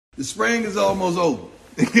The spring is almost over.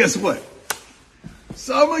 And guess what?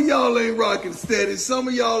 Some of y'all ain't rocking steady. Some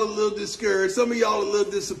of y'all a little discouraged. Some of y'all a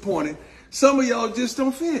little disappointed. Some of y'all just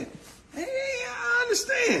don't fit. Hey, I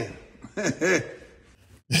understand.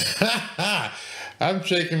 I'm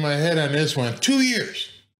shaking my head on this one. 2 years.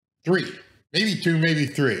 3. Maybe 2, maybe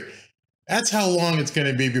 3. That's how long it's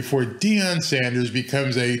going to be before Deion Sanders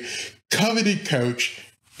becomes a coveted coach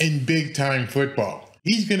in big-time football.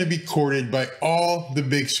 He's going to be courted by all the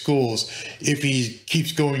big schools if he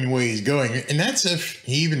keeps going the way he's going. And that's if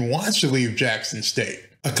he even wants to leave Jackson State.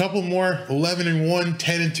 A couple more 11-1,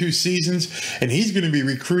 10-2 seasons, and he's going to be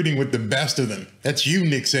recruiting with the best of them. That's you,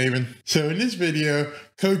 Nick Saban. So in this video,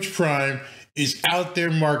 Coach Prime is out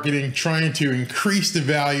there marketing, trying to increase the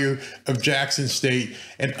value of Jackson State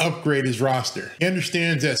and upgrade his roster. He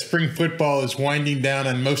understands that spring football is winding down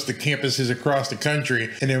on most of the campuses across the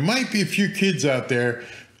country, and there might be a few kids out there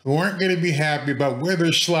who aren't going to be happy about where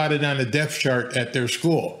they're slotted on the depth chart at their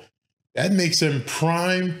school. That makes them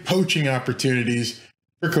prime poaching opportunities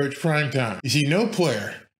for Coach Primetime. You see, no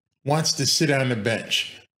player wants to sit on the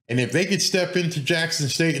bench, and if they could step into Jackson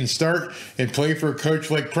State and start and play for a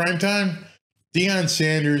coach like Primetime, Deion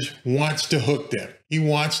Sanders wants to hook them. He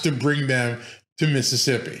wants to bring them to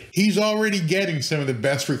Mississippi. He's already getting some of the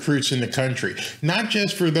best recruits in the country, not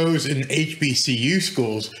just for those in HBCU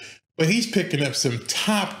schools, but he's picking up some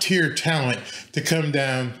top-tier talent to come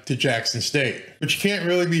down to Jackson State. But you can't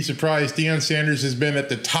really be surprised. Deion Sanders has been at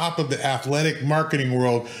the top of the athletic marketing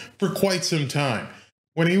world for quite some time.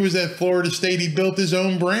 When he was at Florida State, he built his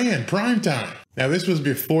own brand, Primetime. Now, this was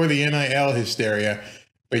before the NIL hysteria,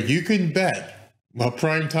 but you can bet while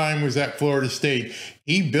Primetime was at Florida State,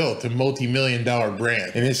 he built a multi-million-dollar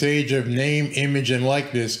brand. In this age of name, image, and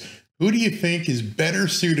likeness, who do you think is better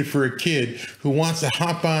suited for a kid who wants to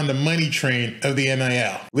hop on the money train of the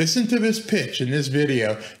NIL? Listen to this pitch in this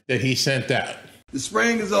video that he sent out. The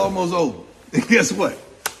spring is almost over. And guess what?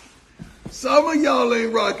 Some of y'all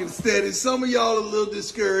ain't rocking steady. Some of y'all a little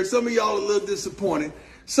discouraged. Some of y'all a little disappointed.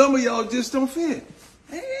 Some of y'all just don't fit.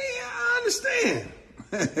 Hey, I understand.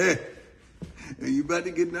 You about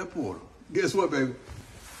to get in that portal. Guess what, baby?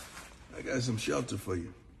 I got some shelter for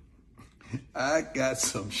you. I got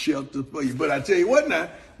some shelter for you. But I tell you what now,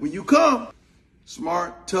 when you come,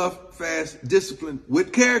 smart, tough, fast, disciplined,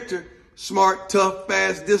 with character. Smart, tough,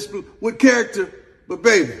 fast, disciplined, with character. But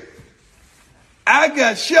baby, I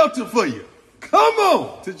got shelter for you. Come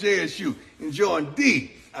on to JSU and join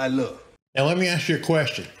D I love. Now let me ask you a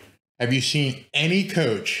question. Have you seen any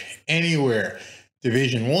coach anywhere,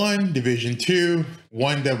 Division I, Division II,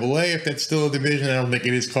 1AA, if that's still a division? I don't think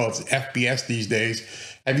it is, called it's FBS these days.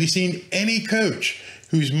 Have you seen any coach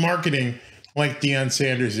who's marketing like Deion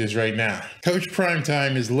Sanders is right now? Coach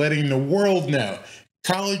Primetime is letting the world know,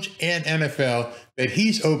 college and NFL, that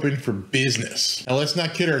he's open for business. Now let's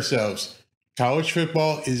not kid ourselves. College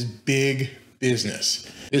football is big business.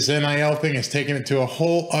 This NIL thing has taken it to a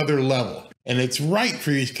whole other level, and it's right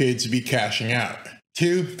for these kids to be cashing out.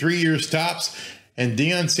 2-3 years tops, and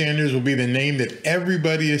Deion Sanders will be the name that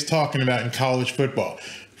everybody is talking about in college football,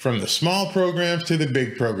 from the small programs to the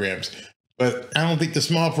big programs. But I don't think the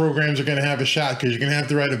small programs are going to have a shot, because you're going to have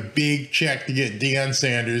to write a big check to get Deion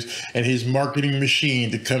Sanders and his marketing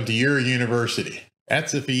machine to come to your university.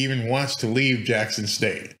 That's if he even wants to leave Jackson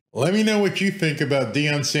State. Let me know what you think about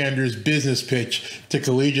Deion Sanders' business pitch to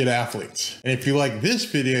collegiate athletes. And if you like this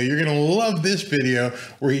video, you're going to love this video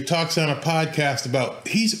where he talks on a podcast about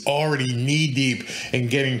he's already knee-deep in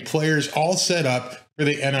getting players all set up for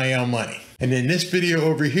the NIL money. And in this video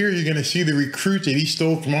over here, you're going to see the recruits that he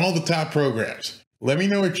stole from all the top programs. Let me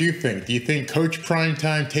know what you think. Do you think Coach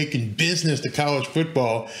Primetime taking business to college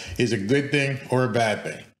football is a good thing or a bad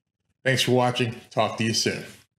thing? Thanks for watching. Talk to you soon.